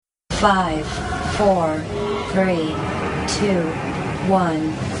5, 4, 3, 2,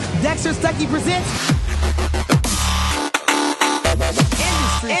 1. Dexter Stuckey presents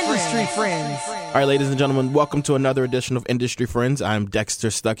Industry Friends. All right, ladies and gentlemen, welcome to another edition of Industry Friends. I'm Dexter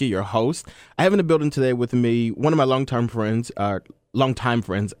Stuckey, your host. I have in the building today with me one of my longtime friends, Mr.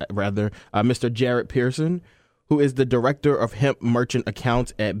 Jared Pearson, who is the director of hemp merchant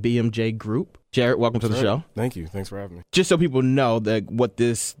accounts at BMJ Group. Jared, welcome to the show. Thank you. Thanks for having me. Just so people know that what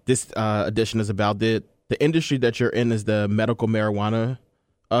this edition is about, the industry that you're in is the medical marijuana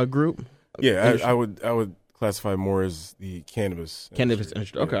group. Yeah, I would classify more as the cannabis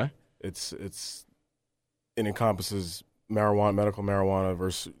industry. Yeah. Okay. It encompasses marijuana, medical marijuana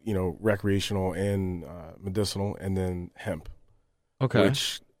versus recreational and medicinal, and then hemp. Okay.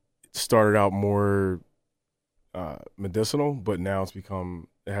 Which started out more medicinal, but now it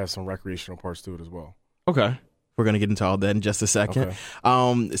has some recreational parts to it as well. Okay. We're going to get into all that in just a second.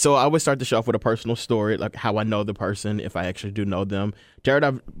 Okay. So I always start the show off with a personal story, like how I know the person, if I actually do know them.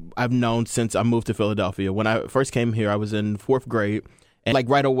 Jared, I've known since I moved to Philadelphia. When I first came here, I was in 4th grade. And like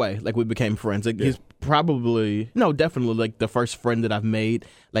right away, like we became friends. Like he's definitely like the first friend that I've made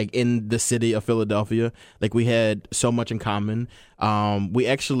like in the city of Philadelphia. Like we had so much in common. I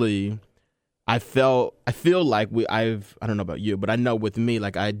feel like I don't know about you, but I know with me,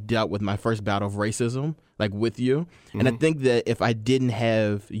 like I dealt with my first bout of racism, like with you. Mm-hmm. And I think that if I didn't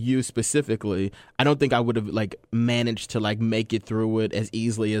have you specifically, I don't think I would have like managed to like make it through it as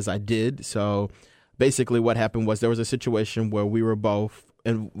easily as I did. So basically what happened was there was a situation where we were both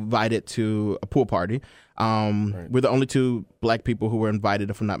invited to a pool party. Right. We're the only two black people who were invited,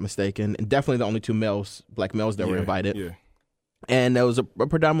 if I'm not mistaken, and definitely the only two black males that were invited. Yeah. And there was a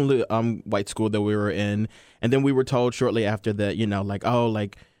predominantly white school that we were in. And then we were told shortly after that,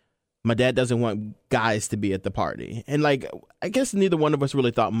 my dad doesn't want guys to be at the party. And like, I guess neither one of us really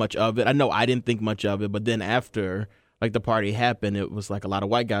thought much of it. I know I didn't think much of it, but then after like the party happened, it was like a lot of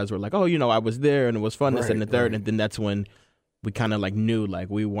white guys were like, oh, I was there and it was fun, this and the third. Right. And then that's when we kind of like knew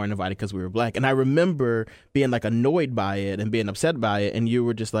like we weren't invited because we were black. And I remember being like annoyed by it and being upset by it. And you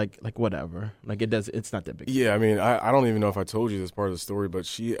were just like whatever. Like it's not that big. Yeah, I mean, I don't even know if I told you this part of the story, but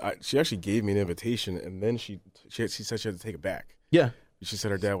she actually gave me an invitation, and then she said she had to take it back. Yeah. She said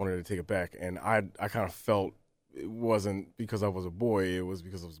her dad wanted her to take it back, and I kind of felt it wasn't because I was a boy, it was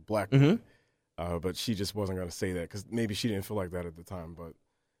because I was black. Mm-hmm. But she just wasn't going to say that because maybe she didn't feel like that at the time, but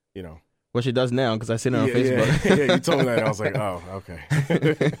Well, she does now because I seen her on Facebook. Yeah, you told me that. And I was like, oh,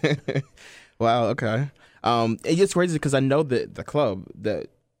 okay. Wow, okay. It's crazy because I know that the club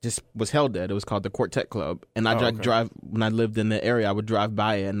that just was held at, it was called the Quartet Club. And I drive, when I lived in the area, I would drive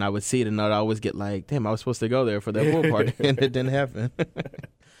by it and I would see it and I'd always get like, damn, I was supposed to go there for that pool party and it didn't happen.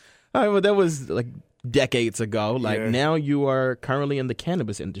 All right, well, that was like decades ago. Like now you are currently in the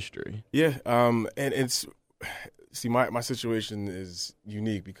cannabis industry. Yeah, and it's... See, my situation is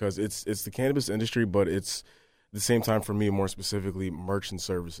unique because it's the cannabis industry, but it's at the same time for me, more specifically, merchant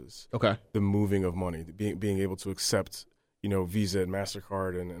services. Okay. The moving of money, being able to accept, Visa and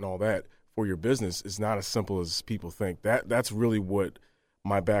MasterCard and all that for your business is not as simple as people think. That's really what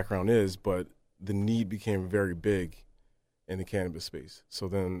my background is, but the need became very big in the cannabis space. So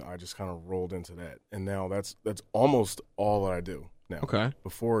then I just kind of rolled into that. And now that's almost all that I do now. Okay.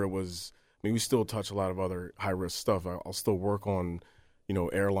 Before it was... I mean, we still touch a lot of other high-risk stuff. I'll still work on,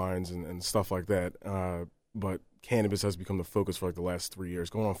 airlines and stuff like that. But cannabis has become the focus for like the last 3 years.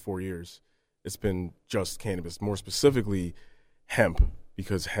 Going on 4 years, it's been just cannabis. More specifically, hemp,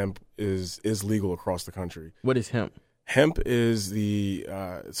 because hemp is legal across the country. What is hemp? Hemp is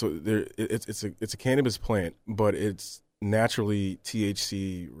it's a cannabis plant, but it's naturally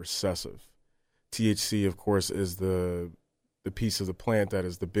THC recessive. THC, of course, is the piece of the plant that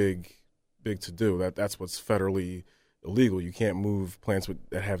is the big to do. That's what's federally illegal. You can't move plants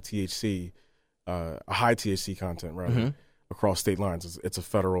that have THC, a high THC content, rather, across state lines. It's a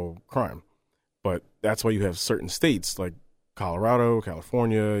federal crime. But that's why you have certain states like Colorado,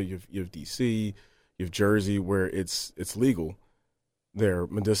 California, you have DC, you have Jersey, where it's legal there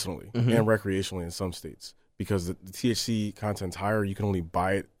medicinally and recreationally in some states. Because the THC content's higher, you can only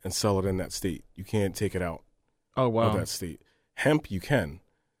buy it and sell it in that state. You can't take it out of that state. Hemp, you can.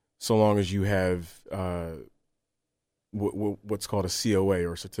 So long as you have what's called a COA,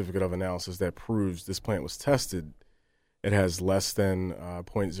 or certificate of analysis, that proves this plant was tested, it has less than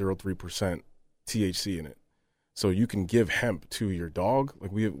 0.03% THC in it. So you can give hemp to your dog.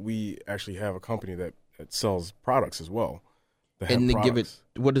 Like we actually have a company that sells products as well. And they give it.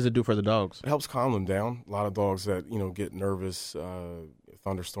 What does it do for the dogs? It helps calm them down. A lot of dogs that get nervous,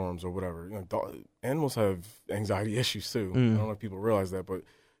 thunderstorms or whatever. Animals have anxiety issues too. I don't know if people realize that, but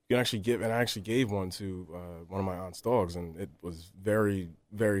You can actually give, and I actually gave one to one of my aunt's dogs, and it was very,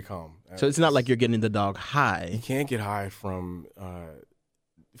 very calm. So it's not like you're getting the dog You high. can't get high from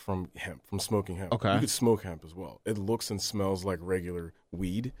hemp, from smoking hemp. Okay. You could smoke hemp as well. It looks and smells like regular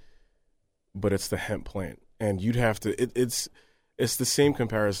weed, but it's the hemp plant, and you'd have to. It's the same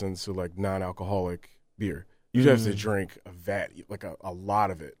comparison to like non-alcoholic beer. You'd have to drink a vat, like a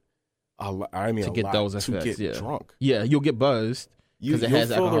lot of it. I mean, To a get lot, those to effects, get yeah. drunk. Yeah, you'll get buzzed. You'll 'Cause it has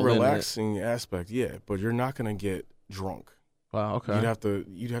feel the alcohol in it. relaxing aspect, yeah, but you're not gonna get drunk. Wow, okay. You'd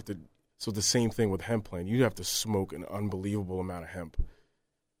have to. So the same thing with hemp plant. You'd have to smoke an unbelievable amount of hemp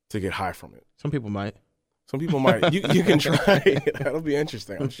to get high from it. Some people might. Some people might. You can try it. That'll be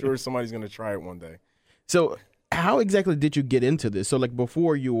interesting. I'm sure somebody's gonna try it one day. So how exactly did you get into this? So like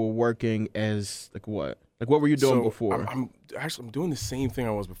before you were working as like what? Like what were you doing So before? I'm doing the same thing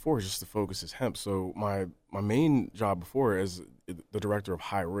I was before, just to focus as hemp. So my main job before as the director of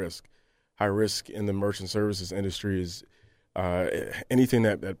high risk. High risk in the merchant services industry is anything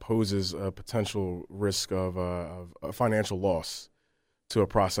that poses a potential risk of a financial loss to a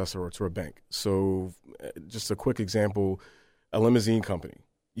processor or to a bank. So just a quick example, a limousine company.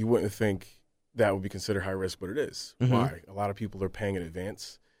 You wouldn't think that would be considered high risk, but it is. Mhm. Why? A lot of people are paying in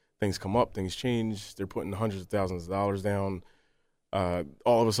advance. Things come up, things change. They're putting hundreds of thousands of dollars down.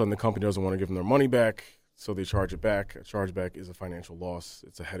 All of a sudden, the company doesn't want to give them their money back, so they charge it back. A chargeback is a financial loss.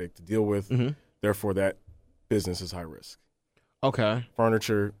 It's a headache to deal with. Mhm. Therefore, that business is high risk. Okay.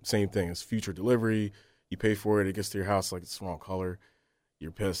 Furniture, same thing. It's future delivery. You pay for it. It gets to your house like it's the wrong color.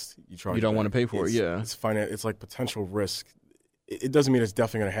 You're pissed. You charge. You don't it want to back. pay for it, yeah. It's like potential risk. It doesn't mean it's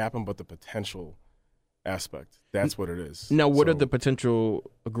definitely going to happen, but the potential aspect. That's what it is. Now, what are So the potential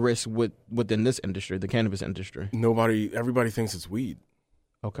risks within this industry, the cannabis industry? everybody thinks it's weed.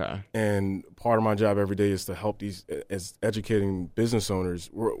 Okay. And part of my job every day is to help these, as educating business owners.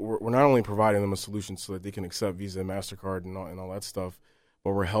 We're not only providing them a solution so that they can accept Visa and MasterCard and all that stuff,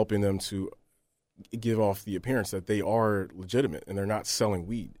 but we're helping them to give off the appearance that they are legitimate and they're not selling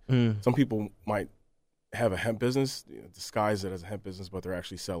weed. Some people might have a hemp business, disguise it as a hemp business, but they're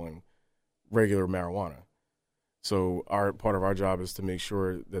actually selling regular marijuana. So part of our job is to make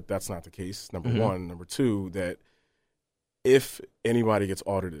sure that that's not the case, number one. Number two, that if anybody gets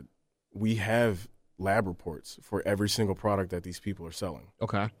audited, we have lab reports for every single product that these people are selling.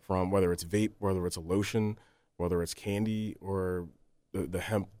 Okay. From whether it's vape, whether it's a lotion, whether it's candy, or the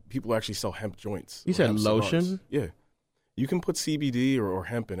hemp. People actually sell hemp joints. You or said hemp lotion? cigars. Yeah. You can put CBD or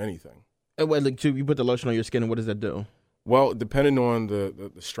hemp in anything. Well, like, so you put the lotion on your skin, and what does that do? Well, depending on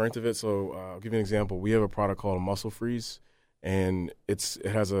the strength of it. So I'll give you an example. We have a product called a Muscle Freeze, and it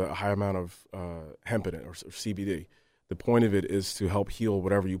has a high amount of hemp in it, or CBD. The point of it is to help heal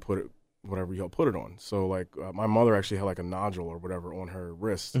whatever you put it on. So like my mother actually had like a nodule or whatever on her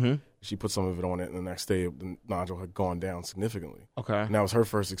wrist. She put some of it on it, and the next day the nodule had gone down significantly. Okay. And that was her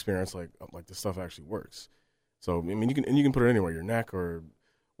first experience. Like this stuff actually works. So I mean, you can put it anywhere, your neck or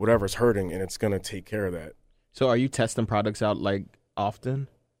whatever's hurting, and it's gonna take care of that. So are you testing products out like often?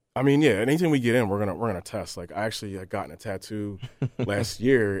 I mean, yeah. Anything we get in, we're gonna test. Like I actually had gotten a tattoo last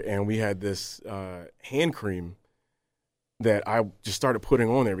year, and we had this hand cream that I just started putting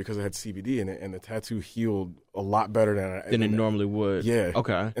on there because it had CBD in it, and the tattoo healed a lot better than It normally would. Yeah.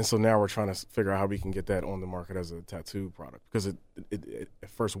 Okay. And so now we're trying to figure out how we can get that on the market as a tattoo product because it at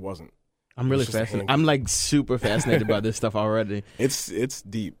first wasn't. I'm really It's just a fascinated. hand I'm like super fascinated by this stuff already. It's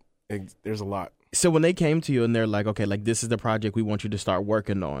deep. There's a lot. So when they came to you and they're like, okay, like this is the project we want you to start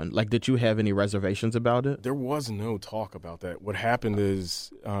working on, like did you have any reservations about it? There was no talk about that. What happened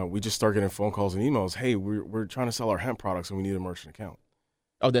is we just started getting phone calls and emails. Hey, we're trying to sell our hemp products and we need a merchant account.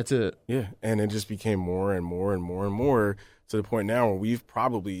 Oh, that's it. Yeah, and it just became more and more and more and more to the point now where we've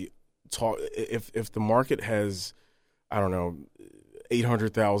probably talked. If the market has, I don't know,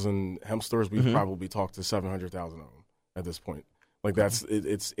 800,000 hemp stores, we've probably talked to 700,000 of them at this point. Like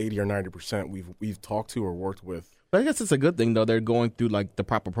it's 80 or 90% we've talked to or worked with. But I guess it's a good thing though. They're going through like the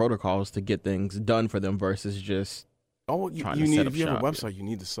proper protocols to get things done for them versus just You trying to need set up if you have a shop. website, you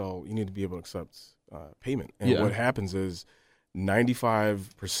need to sell. You need to be able to accept payment. And Yeah. what happens is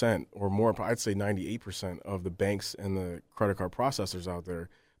 95% or more. I'd say 98% of the banks and the credit card processors out there,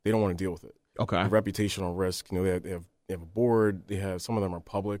 they don't want to deal with it. okay. The reputational risk. You know, they have a board. They have some of them are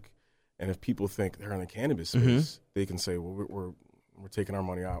public, and if people think they're in the cannabis space, they can say, "Well, we're taking our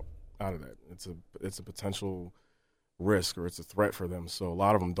money out of that." It's a potential risk or it's a threat for them. So a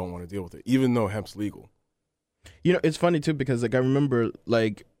lot of them don't want to deal with it, even though hemp's legal. You know, it's funny too because like I remember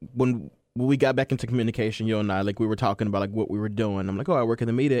like when we got back into communication, you and I, like we were talking about like what we were doing. I'm like, oh, I work in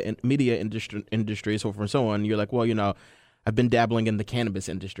the media industry, so forth and so on. You're like, well, you know, I've been dabbling in the cannabis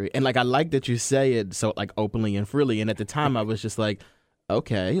industry. And like I like that you say it so like openly and freely. And at the time I was just like,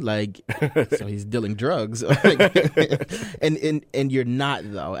 okay, like so he's dealing drugs. and you're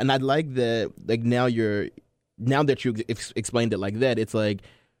not though. And I like that like now that you explained it like that, it's like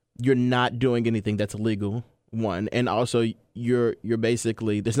you're not doing anything that's illegal, one. And also you're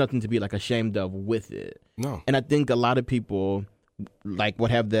basically there's nothing to be like ashamed of with it. No. And I think a lot of people like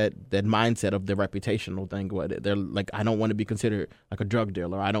would have that mindset of the reputational thing. What they're like, I don't want to be considered like a drug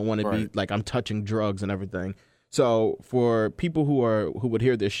dealer. I don't want to be like I'm touching drugs and everything. So for people who would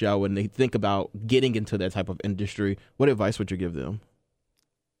hear this show and they think about getting into that type of industry, what advice would you give them?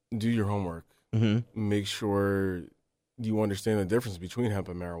 Do your homework. Mm-hmm. Make sure you understand the difference between hemp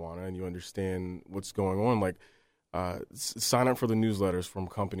and marijuana, and you understand what's going on. Like, sign up for the newsletters from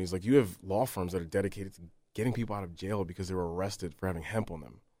companies. Like, you have law firms that are dedicated to getting people out of jail because they were arrested for having hemp on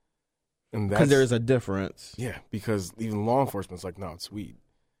them. And because there is a difference. Yeah, because even law enforcement's like, no, it's weed.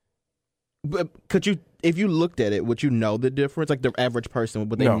 But could you, if you looked at it, would you know the difference? Like the average person,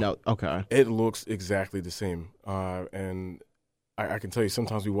 would they know? Okay. It looks exactly the same. And I can tell you,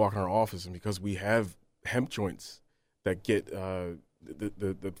 sometimes we walk in our office, and because we have hemp joints that get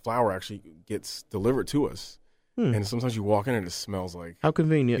the flower actually gets delivered to us. And sometimes you walk in and it smells like how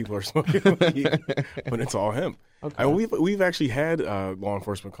convenient people are smoking weed, but it's all hemp. Okay. We've actually had law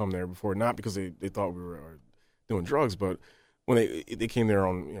enforcement come there before, not because they thought we were doing drugs, but when they came there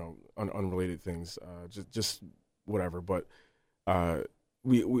on unrelated things, just whatever. But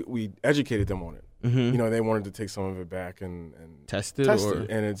we educated them on it. Mm-hmm. They wanted to take some of it back and test it,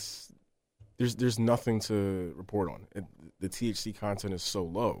 and there's nothing to report on. The THC content is so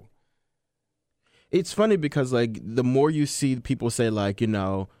low. It's funny because, like, the more you see people say, like,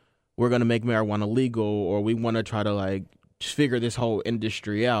 we're going to make marijuana legal or we want to try to, like, figure this whole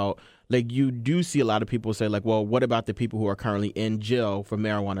industry out, like, you do see a lot of people say, like, well, what about the people who are currently in jail for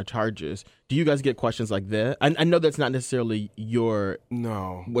marijuana charges? Do you guys get questions like that? I know that's not necessarily you're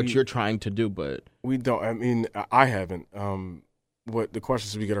trying to do, but... We don't. I mean, I haven't. What the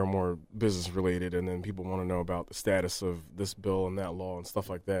questions we get are more business-related, and then people want to know about the status of this bill and that law and stuff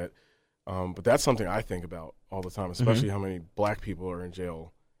like that. But that's something I think about all the time, especially how many black people are in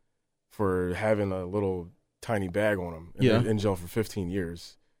jail for having a little tiny bag on them and they're in jail for 15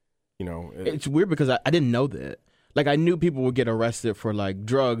 years. It's weird because I didn't know that. Like, I knew people would get arrested for, like,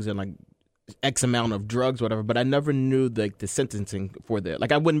 drugs and, like, X amount of drugs, whatever, but I never knew, like, the sentencing for that.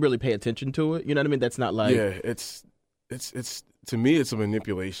 Like, I wouldn't really pay attention to it. You know what I mean? That's not like... Yeah, it's to me, it's a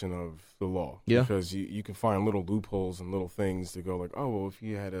manipulation of the law. Yeah. Because you can find little loopholes and little things to go like, oh, well, if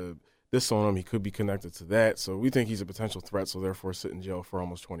he had this on him, he could be connected to that. So we think he's a potential threat, so therefore sit in jail for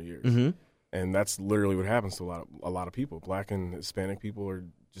almost 20 years. Mm-hmm. And that's literally what happens to a lot of people. Black and Hispanic people are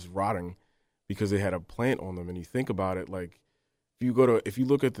just rotting because they had a plant on them. And you think about it, like if you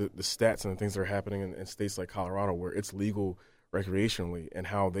look at the stats and the things that are happening in states like Colorado where it's legal recreationally and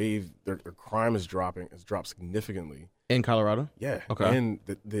how their crime is dropping, it's dropped significantly. In Colorado? Yeah. Okay. And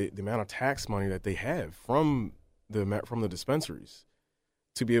the amount of tax money that they have from the dispensaries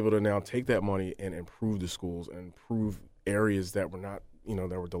to be able to now take that money and improve the schools and improve areas that were not,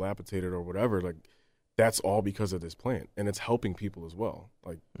 that were dilapidated or whatever, like that's all because of this plant. And it's helping people as well.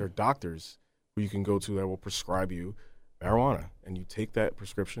 Like there are doctors who you can go to that will prescribe you marijuana, and you take that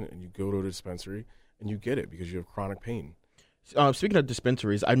prescription and you go to a dispensary and you get it because you have chronic pain. Speaking of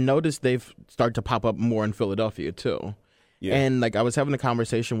dispensaries, I've noticed they've started to pop up more in Philadelphia too. Yeah. And like I was having a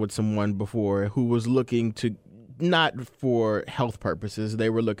conversation with someone before who was looking to, not for health purposes, they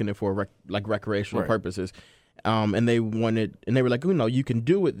were looking for recreational purposes. And they were like, you can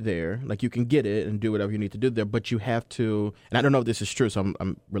do it there, like you can get it and do whatever you need to do there, but you have to, and I don't know if this is true, so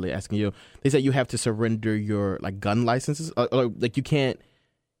I'm really asking you. They said you have to surrender your like gun licenses, like you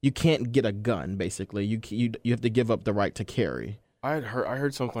can't get a gun basically. You have to give up the right to carry. I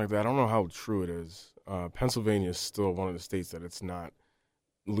heard something like that. I don't know how true it is. Pennsylvania is still one of the states that it's not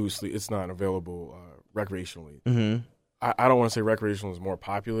available recreationally. Mm-hmm. I don't want to say recreational is more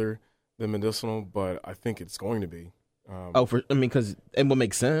popular than medicinal, but I think it's going to be. Because it would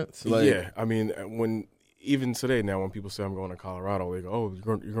make sense. Like, yeah, I mean, even today now, when people say I'm going to Colorado, they go, "Oh,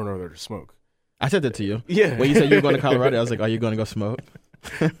 you're going over there to smoke." I said that to you. Yeah, when you said you were going to Colorado, I was like, "Are you going to go smoke?"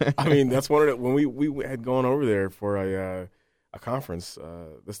 I mean, that's one of the when we had gone over there for a conference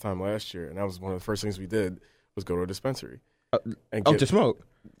this time last year, and that was one of the first things we did was go to a dispensary and to smoke.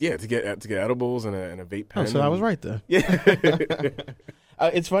 Yeah, to get edibles and a vape pen. Oh, so I was right there. Yeah.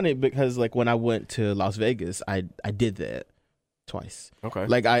 It's funny because like when I went to Las Vegas, I did that twice. Okay.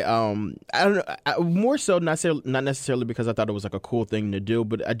 Like I don't know, more so not necessarily because I thought it was like a cool thing to do,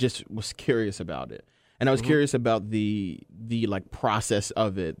 but I just was curious about it. and I was curious about the like process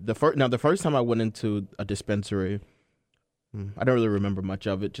of it. The first time I went into a dispensary, I don't really remember much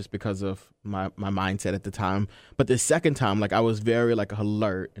of it just because of my mindset at the time. But the second time, like, I was very like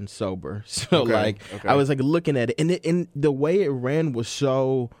alert and sober. So I was like looking at it, and the way it ran was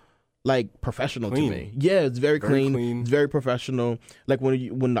so like professional Clean. to me. Yeah, it's very clean. clean. It's very professional. Like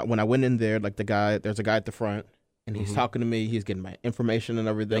when I went in there, like there's a guy at the front. And he's talking to me. He's getting my information and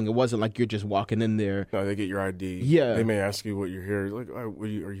everything. It wasn't like you're just walking in there. No, they get your ID. Yeah. They may ask you what you're here. Like, are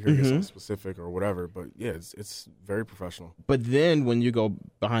you here to get something specific or whatever? But yeah, it's very professional. But then when you go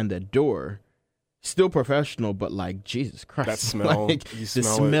behind that door, still professional, but like, Jesus Christ. That smell. Like, You the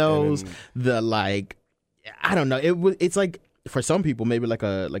smell it, smells, and the like, I don't know. It's like, for some people, maybe like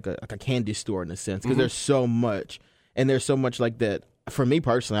a candy store in a sense, because there's so much. And there's so much like that. For me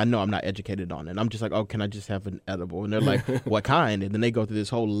personally, I know I'm not educated on it. I'm just like, oh, can I just have an edible? And they're like, what kind? And then they go through this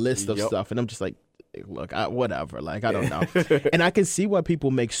whole list of stuff. And I'm just like, look, whatever. Like, I don't know. And I can see why people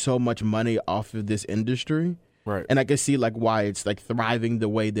make so much money off of this industry. Right. And I can see like why it's like thriving the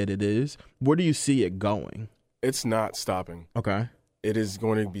way that it is. Where do you see it going? It's not stopping. Okay. It is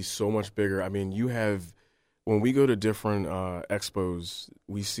going to be so much bigger. I mean, when we go to different expos,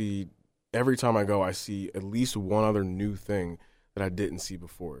 we see, every time I go, I see at least one other new thing that I didn't see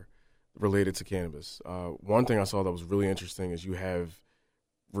before related to cannabis. One thing I saw that was really interesting is you have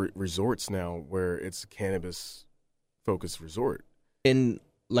resorts now where it's a cannabis-focused resort. In,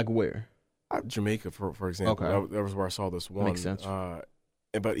 like, where? Jamaica, for example. Okay. That was where I saw this one. Makes sense.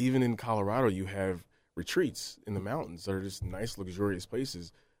 But even in Colorado, you have retreats in the mountains that are just nice, luxurious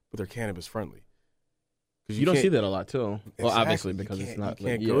places, but they're cannabis-friendly. You don't see that a lot, too. Exactly. Well, obviously, because it's not. You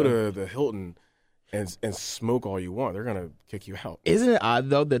can't go to the Hilton and smoke all you want. They're going to kick you out. Isn't it odd,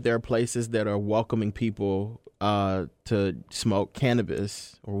 though, that there are places that are welcoming people to smoke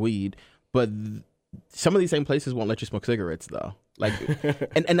cannabis or weed, but some of these same places won't let you smoke cigarettes, though? Like,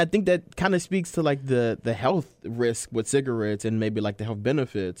 and I think that kind of speaks to like the health risk with cigarettes and maybe like the health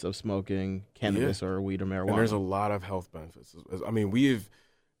benefits of smoking cannabis or weed or marijuana. And there's a lot of health benefits. I mean,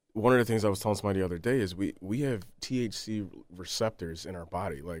 one of the things I was telling somebody the other day is we have THC receptors in our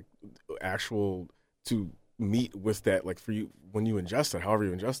body, like actual to meet with that. Like for you, when you ingest it, however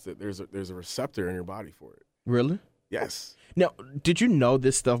you ingest it, there's a receptor in your body for it. Really? Yes. Now, did you know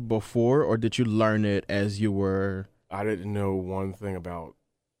this stuff before, or did you learn it as you were? I didn't know one thing about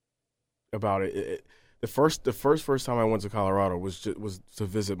it. The first time I went to Colorado was to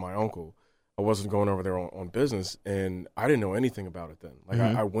visit my uncle. I wasn't going over there on business, and I didn't know anything about it then. Like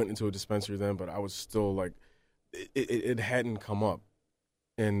I went into a dispensary then, but I was still like, it hadn't come up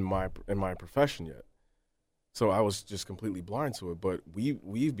in my profession yet, so I was just completely blind to it. But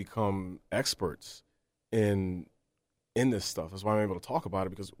we've become experts in this stuff. That's why I'm able to talk about it,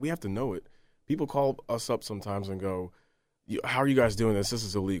 because we have to know it. People call us up sometimes and go, "How are you guys doing this? This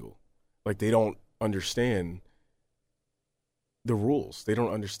is illegal." Like they don't understand the rules. They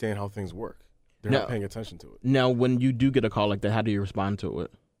don't understand how things work. They're not paying attention to it. Now, when you do get a call like that, how do you respond to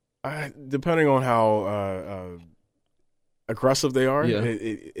it? Depending on how aggressive they are,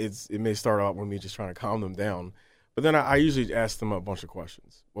 it may start out with me just trying to calm them down. But then I usually ask them a bunch of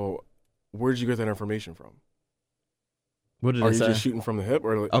questions. Well, where did you get that information from? What did Are it you say? just shooting from the hip?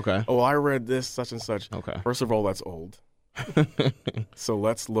 Or like, Okay. oh, I read this, such and such. Okay. First of all, that's old. So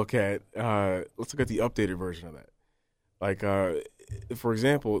let's look at the updated version of that. Like, for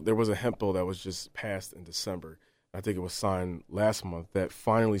example, there was a hemp bill that was just passed in December. I think it was signed last month, that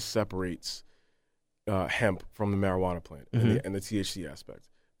finally separates hemp from the marijuana plant and the THC aspect.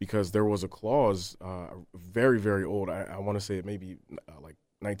 Because there was a clause, very, very old. I want to say it may be like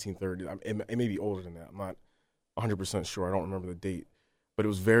 1930. It may be older than that. I'm not 100% sure. I don't remember the date. But it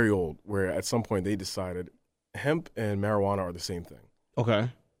was very old, where at some point they decided hemp and marijuana are the same thing. Okay.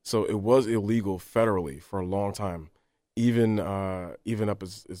 So it was illegal federally for a long time, even up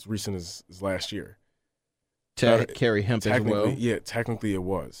as recent as last year. To carry hemp as well? Yeah, technically it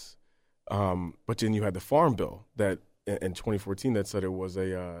was. But then you had the Farm Bill that in 2014 that said it was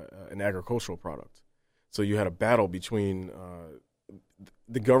an agricultural product. So you had a battle between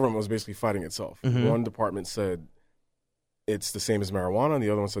the government was basically fighting itself. One department said it's the same as marijuana, and the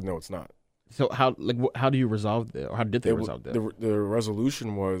other one said no, it's not. So how do you resolve that, or how did they resolve that? The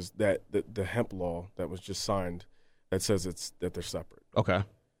resolution was that the hemp law that was just signed that says that they're separate. Okay.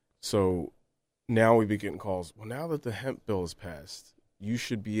 So now we be getting calls. Well, now that the hemp bill is passed, you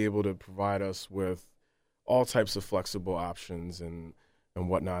should be able to provide us with all types of flexible options and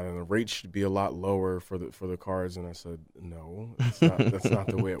whatnot, and the rate should be a lot lower for the cards. And I said, no, that's not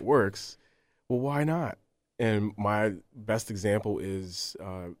the way it works. Well, why not? And my best example is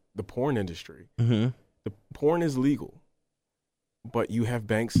the porn industry. The porn is legal, but you have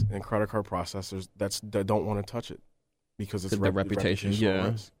banks and credit card processors that don't want to touch it because it's The reputation,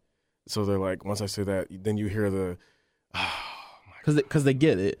 yeah. risk. So they're like, once I say that, then you hear the, Because they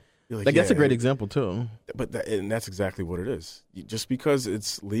get it. you're Like, that's a yeah, great example, too. But and that's exactly what it is. Just because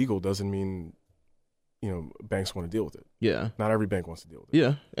it's legal doesn't mean, banks want to deal with it. Yeah. Not every bank wants to deal with it.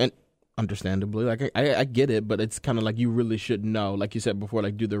 Yeah. And understandably, like, I get it, but it's kind of like you really should know, like you said before,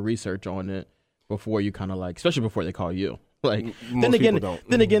 like, do the research on it before you kind of like, especially before they call you. Like, Most people don't.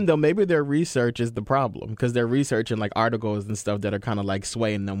 Then again, though, maybe their research is the problem because they're researching like articles and stuff that are kind of like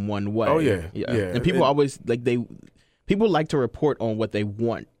swaying them one way. Oh, yeah. And people always like people like to report on what they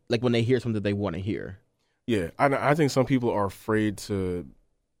want, like when they hear something they want to hear. Yeah, I think some people are afraid to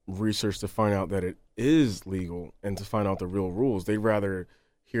research to find out that it is legal and to find out the real rules. They'd rather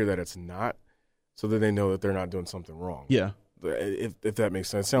hear that it's not, so that they know that they're not doing something wrong. Yeah. If that makes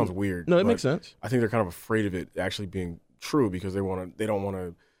sense. It sounds weird. No, it but makes sense. I think they're kind of afraid of it actually being true because they don't want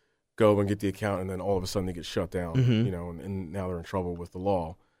to go and get the account and then all of a sudden they get shut down. Mm-hmm. And now they're in trouble with the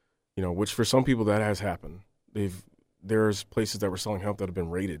law. Which for some people that has happened. There's places that were selling hemp that have been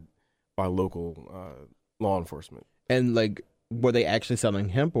raided by local law enforcement. And like, were they actually selling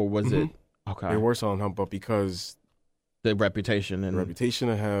hemp or was it okay? They were selling hemp, but because The reputation and the reputation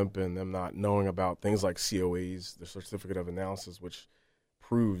of hemp and them not knowing about things like COAs, the certificate of analysis, which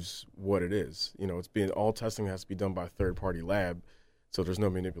proves what it is. All testing has to be done by a third party lab, so there's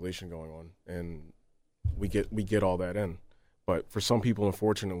no manipulation going on, and we get all that in. But for some people,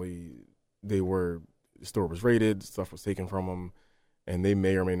 unfortunately, the store was raided, stuff was taken from them, and they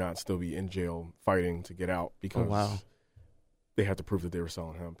may or may not still be in jail fighting to get out because they had to prove that they were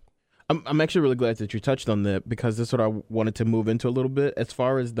selling hemp. I'm actually really glad that you touched on that because that's what I wanted to move into a little bit. As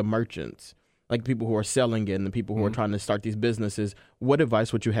far as the merchants, like people who are selling it and the people who are trying to start these businesses, what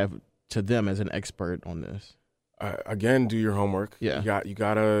advice would you have to them as an expert on this? Again, do your homework. Yeah. You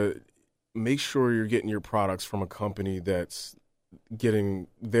gotta make sure you're getting your products from a company that's getting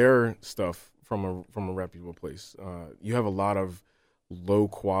their stuff from a reputable place. You have a lot of low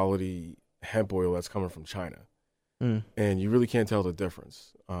quality hemp oil that's coming from China. And you really can't tell the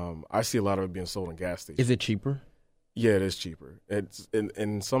difference. I see a lot of it being sold in gas stations. Is it cheaper? Yeah, it is cheaper. It's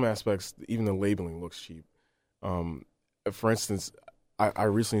in some aspects, even the labeling looks cheap. For instance, I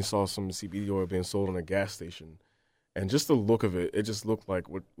recently saw some CBD oil being sold in a gas station, and just the look of it just looked like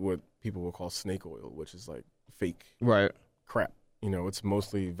what people will call snake oil, which is like fake crap. It's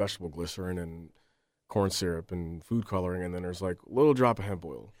mostly vegetable glycerin and corn syrup and food coloring, and then there's like a little drop of hemp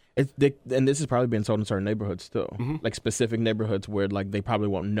oil. And this is probably being sold in certain neighborhoods too, like specific neighborhoods where like they probably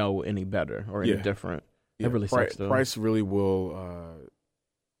won't know any better or any different. Yeah, It really sucks though. Price really will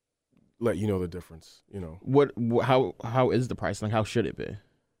let you know the difference. How is the price? Like, how should it be?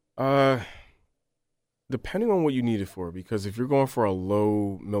 Depending on what you need it for, because if you're going for a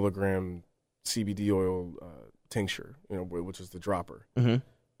low milligram CBD oil tincture, which is the dropper,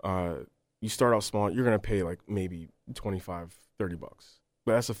 you start out small. You're gonna pay like maybe $25-$30.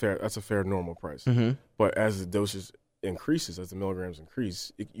 But that's a fair normal price. But as the dosage increases, as the milligrams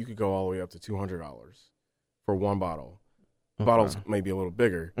increase, you could go all the way up to $200 for one bottle. Bottles may be a little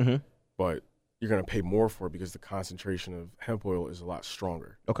bigger, but you're going to pay more for it because the concentration of hemp oil is a lot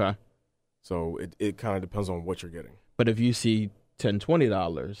stronger. Okay. So it kind of depends on what you're getting. But if you see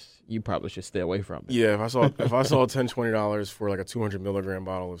 $10-$20, you probably should stay away from it. Yeah, if I saw $10-$20 for like a 200 milligram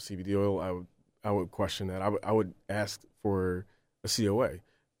bottle of CBD oil, I would question that. I would ask for a COA.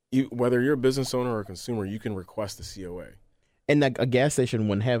 Whether you're a business owner or a consumer, you can request a COA. And like a gas station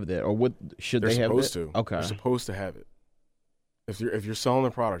wouldn't have that, or what should they have? They're supposed to. Okay. They're supposed to have it. If you're selling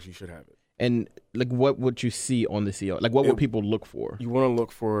the products, you should have it. And like, what would you see on the COA? Like, what would people look for? You want to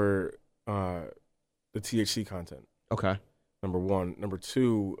look for the THC content. Okay. Number one. Number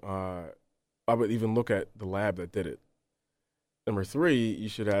two, I would even look at the lab that did it. Number three, you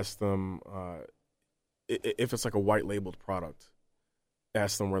should ask them if it's like a white labeled product.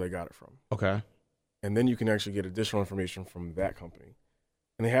 Ask them where they got it from. Okay. And then you can actually get additional information from that company.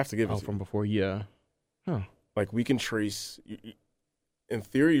 And they have to give it to from you. before, yeah. Huh. Like we can trace, in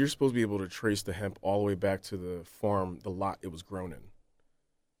theory, you're supposed to be able to trace the hemp all the way back to the farm, the lot it was grown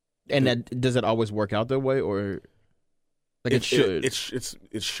in. And does it always work out that way, or like it should? It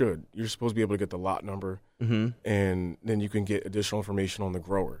should. You're supposed to be able to get the lot number, and then you can get additional information on the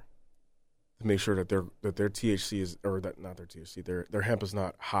grower to make sure that their THC is, or that not their THC, their hemp is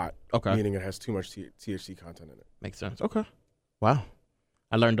not hot. Okay. Meaning it has too much THC content in it. Makes sense. Okay. Wow.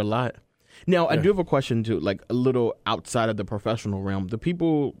 I learned a lot. Now, I do have a question too, like a little outside of the professional realm. The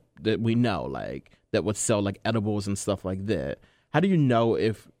people that we know, like that would sell like edibles and stuff like that, how do you know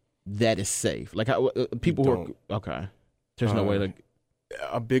if that is safe? Like how, people who are okay. There's no way to.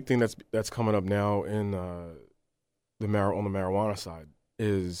 A big thing that's coming up now in on the marijuana side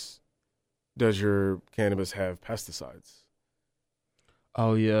is, does your cannabis have pesticides?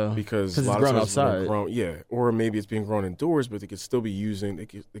 Oh yeah, because a it's lot grown of times outside. Or maybe it's being grown indoors, but they could still be they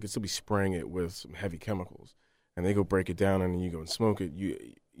could still be spraying it with some heavy chemicals, and they go break it down, and then you go and smoke it.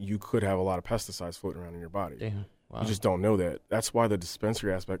 You could have a lot of pesticides floating around in your body. Damn. Wow. You just don't know that. That's why the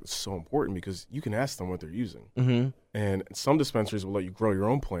dispensary aspect is so important, because you can ask them what they're using. Mm-hmm. And some dispensaries will let you grow your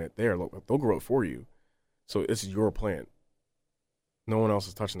own plant there. They'll grow it for you. So it's your plant. No one else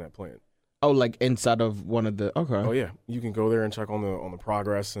is touching that plant. Oh, like inside of one of the okay. Oh yeah, you can go there and check on the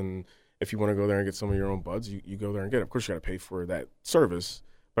progress, and if you want to go there and get some of your own buds, you go there and get it. Of course, you got to pay for that service,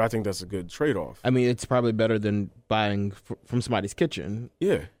 but I think that's a good trade-off. I mean, it's probably better than buying from somebody's kitchen.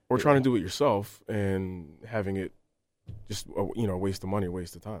 Yeah, or trying to do it yourself and having it just a waste of money, a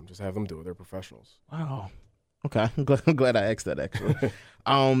waste of time. Just have them do it. They're professionals. Wow. Okay, I'm glad I asked that actually.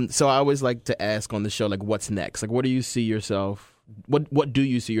 So I always like to ask on the show, like, what's next? Like, what do you see yourself? What do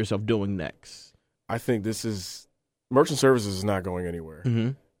you see yourself doing next? I think merchant services is not going anywhere.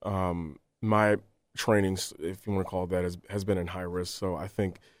 Mm-hmm. My training, if you want to call it that, has been in high risk. So I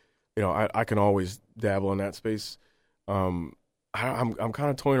think, I can always dabble in that space. I'm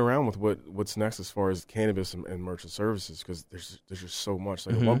kind of toying around with what's next as far as cannabis and merchant services, because there's just so much.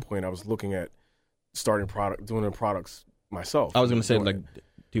 Like At one point, I was looking at doing the products myself. I was going to say, like,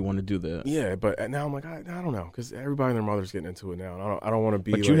 do you want to do that? Yeah, but now I'm like, I don't know, because everybody and their mother's getting into it now, and I don't want to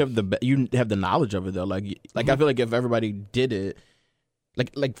be. But you have the knowledge of it though. Like I feel like if everybody did it,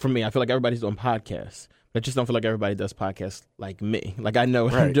 like for me, I feel like everybody's doing podcasts. I just don't feel like everybody does podcasts like me. Like I know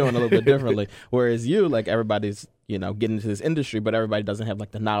what I'm doing a little bit differently. Whereas you, like everybody's, getting into this industry, but everybody doesn't have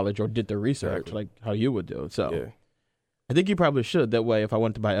like the knowledge or did the research like how you would do it. So yeah. I think you probably should. That way, if I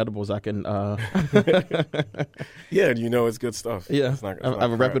want to buy edibles, I can. Yeah, it's good stuff. Yeah, it's not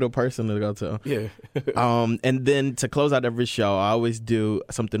I'm a reputable person to go to. Yeah. And then to close out every show, I always do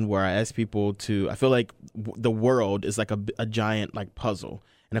something where I ask people to. I feel like the world is like a giant like puzzle.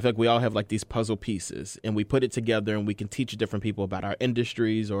 And I feel like we all have like these puzzle pieces, and we put it together, and we can teach different people about our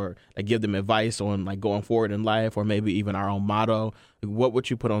industries, or like give them advice on like going forward in life, or maybe even our own motto. What would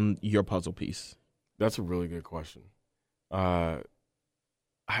you put on your puzzle piece? That's a really good question. I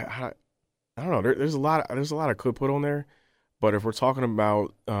don't know. There's a lot I could put on there, but if we're talking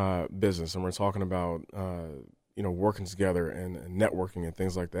about business and we're talking about working together and networking and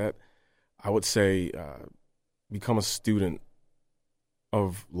things like that, I would say become a student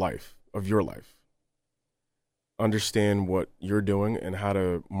of life, of your life. Understand what you're doing and how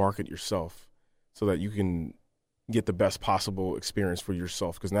to market yourself so that you can get the best possible experience for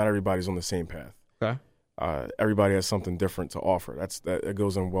yourself, because not everybody's on the same path. Okay. Everybody has something different to offer. That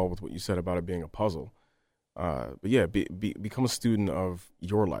goes in well with what you said about it being a puzzle. But yeah, become a student of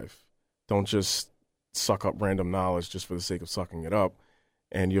your life. Don't just suck up random knowledge just for the sake of sucking it up,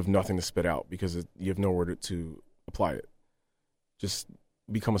 and you have nothing to spit out because you have nowhere to apply it. Just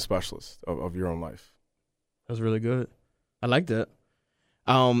become a specialist of your own life. That's really good. I like that.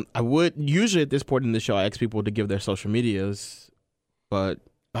 I would usually at this point in the show I ask people to give their social medias, but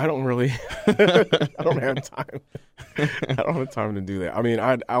I don't really. I don't have time. I don't have time to do that. I mean,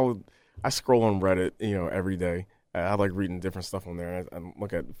 I scroll on Reddit, every day. I like reading different stuff on there. I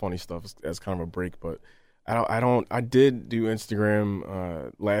look at funny stuff as kind of a break, but I don't. I did do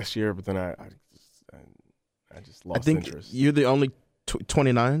Instagram last year, but then I just lost interest. You're the only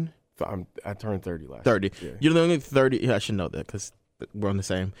 29. I turned 30 last 30. year. Yeah. You're the only 30. Yeah, I should know that because we're on the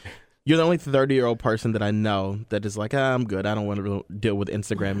same. You're the only 30-year-old person that I know that is like, I'm good. I don't want to deal with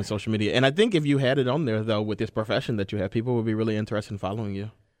Instagram and social media. And I think if you had it on there, though, with this profession that you have, people would be really interested in following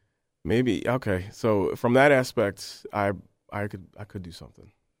you. Maybe. Okay. So from that aspect, I could do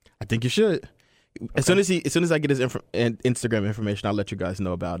something. I think you should. Okay. As soon as I get his Instagram information, I'll let you guys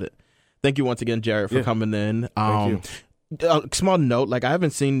know about it. Thank you once again, Jared, for coming in. Thank you. A small note, like I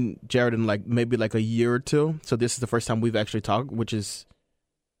haven't seen Jared in maybe a year or two. So this is the first time we've actually talked, which is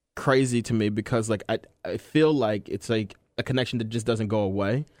crazy to me because I feel like it's like a connection that just doesn't go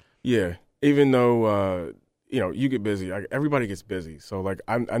away. Yeah, even though you get busy, everybody gets busy. So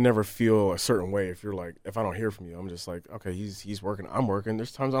I never feel a certain way if I don't hear from you. I'm just like, okay, he's working, I'm working.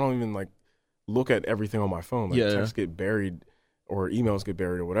 There's times I don't even look at everything on my phone. Texts get buried or emails get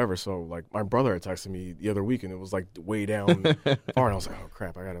buried or whatever. So my brother had texted me the other week and it was way down far, and I was like, oh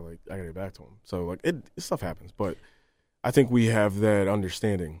crap, I gotta get back to him. So stuff happens, but I think we have that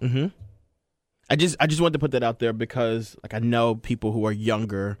understanding. Mm-hmm. I just wanted to put that out there because I know people who are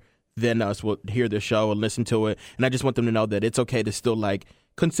younger than us will hear the show and listen to it, and I just want them to know that it's okay to still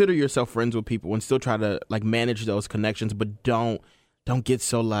consider yourself friends with people and still try to like manage those connections, but don't get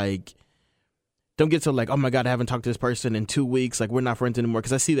so like, oh my God, I haven't talked to this person in 2 weeks. Like, we're not friends anymore.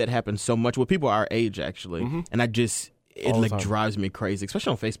 Because I see that happen so much with people our age, actually. And it like drives me crazy,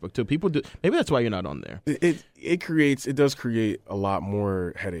 especially on Facebook too. People do. Maybe that's why you're not on there. It does create a lot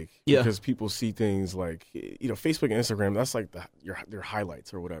more headache. Yeah. Because people see things like, Facebook and Instagram. That's like your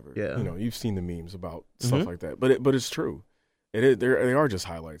highlights or whatever. Yeah. You've seen the memes about stuff like that. But it's true. They are just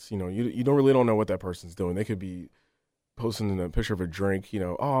highlights. You don't know what that person's doing. They could be posting a picture of a drink.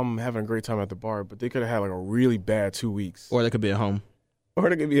 Oh, I'm having a great time at the bar, but they could have had like a really bad 2 weeks. Or they could be at home. Or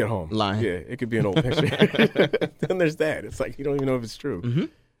they could be at home. Lying. Yeah, it could be an old picture. Then there's that. It's like you don't even know if it's true.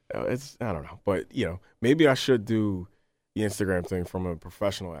 I don't know. But, maybe I should do the Instagram thing from a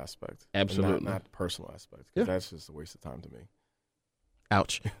professional aspect. Absolutely. Not personal aspect. Because that's just a waste of time to me.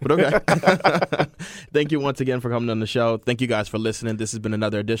 Ouch. But okay. Thank you once again for coming on the show. Thank you guys for listening. This has been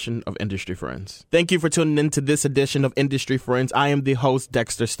another edition of Industry Friends. Thank you for tuning in to this edition of Industry Friends. I am the host,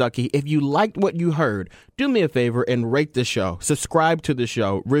 Dexter Stuckey. If you liked what you heard, do me a favor and rate the show, subscribe to the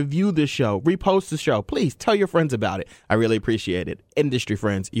show, review the show, repost the show. Please tell your friends about it. I really appreciate it. Industry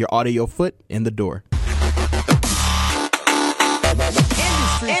Friends, your audio foot in the door.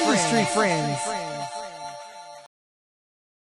 Industry Friends.